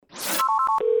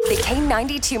The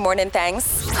K92 Morning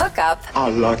Thangs. Hook up I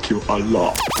like you a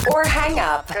lot. or hang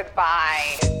up.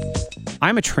 Goodbye.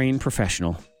 I'm a trained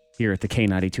professional here at the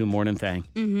K92 Morning Thing.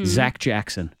 Zach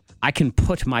Jackson. I can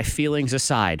put my feelings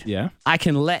aside. Yeah. I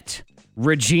can let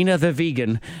Regina the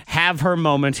vegan have her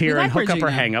moment here You and like hook up her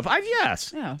Regina. hang up.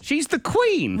 Yes. Yeah. She's the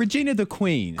queen. Regina the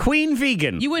Queen. Queen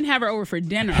vegan. You wouldn't have her over for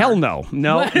dinner. Hell no.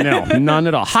 No, none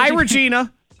at all. Hi,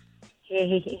 Regina.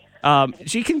 Hey.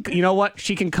 She can, you know what?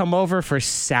 She can come over for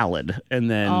salad,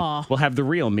 and then Aw. we'll have the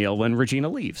real meal when Regina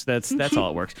leaves. That's all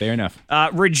it works. Fair enough.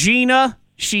 Regina,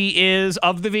 she is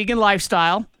of the vegan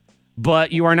lifestyle,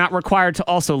 but you are not required to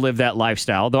also live that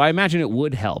lifestyle, though I imagine it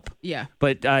would help. Yeah.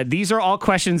 But these are all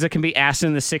questions that can be asked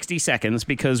in the 60 seconds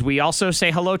because we also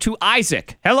say hello to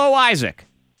Isaac. Hello, Isaac.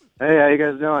 Hey, how you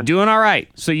guys doing? Doing all right.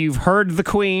 So you've heard the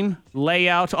queen lay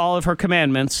out all of her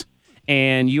commandments,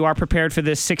 and you are prepared for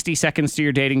this 60 seconds to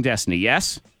your dating destiny,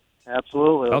 yes?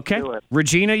 Absolutely. Let's Okay. do it.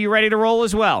 Regina, you ready to roll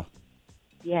as well?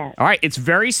 Yes. All right, it's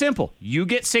very simple. You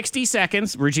get 60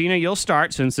 seconds. Regina, you'll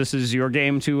start since this is your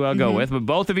game to go with. But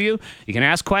both of you, you can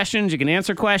ask questions, you can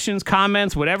answer questions,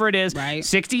 comments, whatever it is. Right.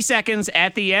 60 seconds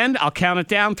at the end. I'll count it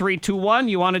down. 3, 2, 1.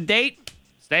 You want a date?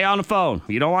 Stay on the phone.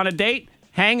 You don't want a date?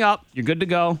 Hang up. You're good to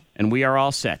go. And we are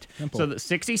all set. Simple. So the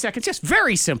 60 seconds, just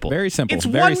very simple. Very simple. It's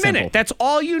Very 1 simple. minute. That's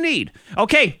all you need.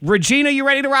 Okay, Regina, you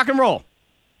ready to rock and roll?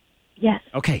 Yes.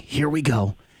 Okay, here we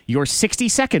go. Your 60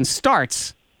 seconds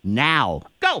starts now.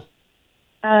 Go.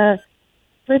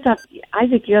 First off,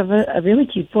 Isaac, you have a really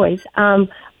cute voice.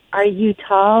 Are you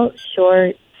tall,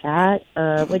 short, fat?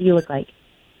 What do you look like?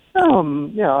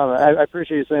 I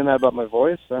appreciate you saying that about my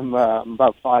voice. I'm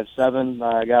about 5'7".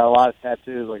 I got a lot of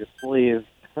tattoos, like a sleeve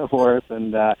worth,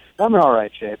 and I'm in all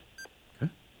right shape.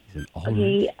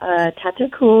 Okay, tattoo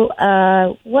cool.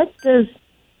 What does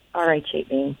all right shape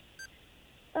mean?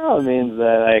 Oh, it means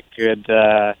that I could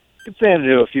stand to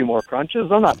do a few more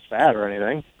crunches. I'm not fat or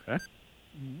anything.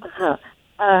 Uh-huh.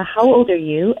 How old are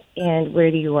you, and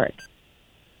where do you work?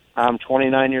 I'm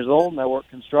 29 years old, and I work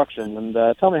construction. And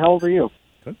tell me, how old are you?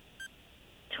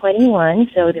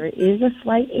 21, so there is a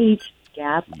slight age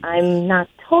gap. I'm not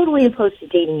totally opposed to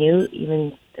dating you,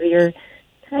 even though you're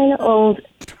kind of old.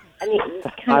 I mean,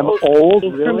 kind I'm of old, for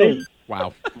really? me.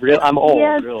 Wow. I'm old,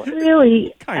 Yes, really.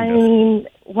 really. Kinda. I mean,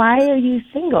 why are you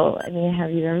single? I mean,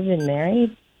 have you ever been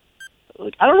married?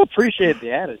 Look, I don't appreciate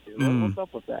the attitude. What's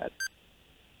up with that?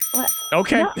 What?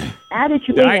 Okay. No, attitude.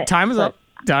 All wait a right, minute. time is Look,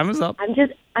 up. Time is up. I'm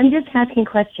just asking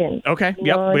questions. Okay. You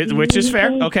Yep. know, Which is you fair.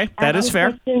 can Okay. That ask is me fair.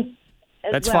 questions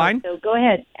as That's well. fine. So go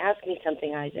ahead, ask me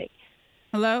something, Isaac.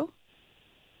 Hello?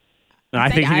 No, I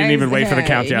think he didn't even wait for the Hey,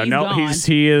 countdown. he's No, gone.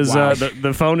 he is. Wow.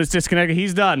 The phone is disconnected.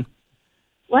 He's done.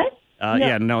 What?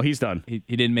 Yeah. No, he's done. He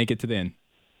didn't make it to the end.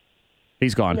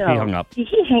 He's gone. No. He hung up. Did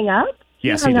he hang up?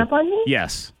 Yes, he hung he up did. on me?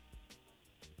 Yes.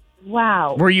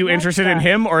 Wow. Were you What interested in the-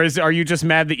 him, or are you just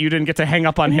mad that you didn't get to hang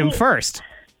up on him first?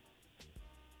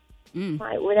 Fine,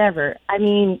 whatever. I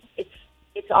mean,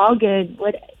 it's all good.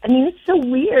 It's so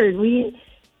weird.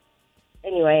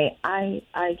 Anyway, I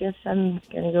guess I'm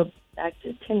gonna go back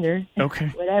to Tinder. Okay.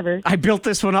 Whatever. I built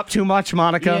this one up too much,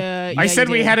 Monica. Yeah, I yeah, said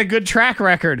you we did. had a good track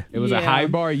record. It was a Yeah. high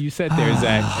bar you set there,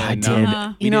 Zach. I And, did.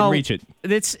 we didn't reach it.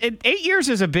 8 years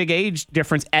is a big age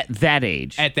difference at that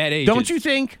age. At that age. Don't it's- you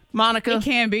think, Monica? It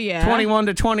can be, yeah. 21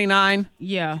 to 29.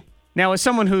 Yeah. Now, as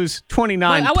someone who's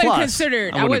 29 But I wouldn't plus, consider,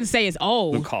 I wouldn't say it's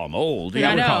old. call him old.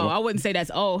 I know. call him- I wouldn't say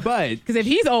that's old. But- because if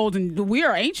he's old and we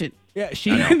are ancient. Yeah,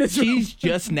 she's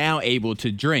just now able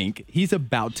to drink. He's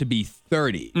about to be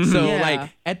 30. So, Yeah. like,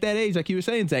 at that age, like you were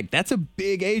saying, Zach, that's a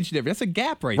big age difference. That's a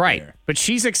gap right there. But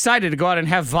she's excited to go out and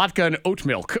have vodka and oat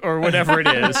milk or whatever it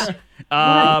is.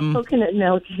 Coconut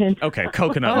milk. Okay,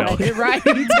 coconut milk. You're right.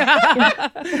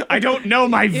 I don't know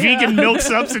my vegan milk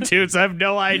substitutes. I have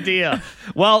no idea.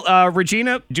 Well,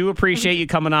 Regina, do appreciate you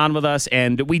coming on with us,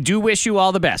 and we do wish you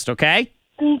all the best, okay?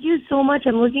 Thank you so much.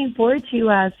 I'm looking forward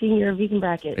to seeing your vegan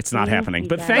bracket. It's not happening,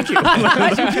 but guys. thank you.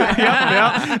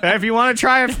 Yep. If you want to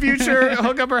try a future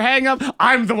hookup or hang up,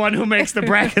 I'm the one who makes the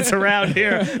brackets around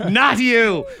here, not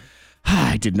you.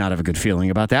 I did not have a good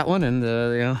feeling about that one, and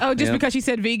Because she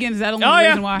said vegan, is that only Oh, the yeah.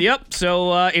 reason why? Yep.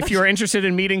 So if you're interested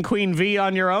in meeting Queen V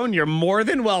on your own, you're more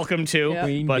than welcome to. Yep.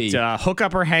 Queen But V. hook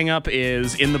up or hang up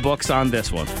is in the books on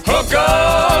this one. Hook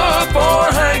up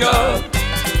or hang up.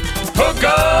 Hook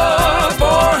up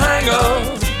or hang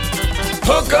up.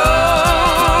 Hook up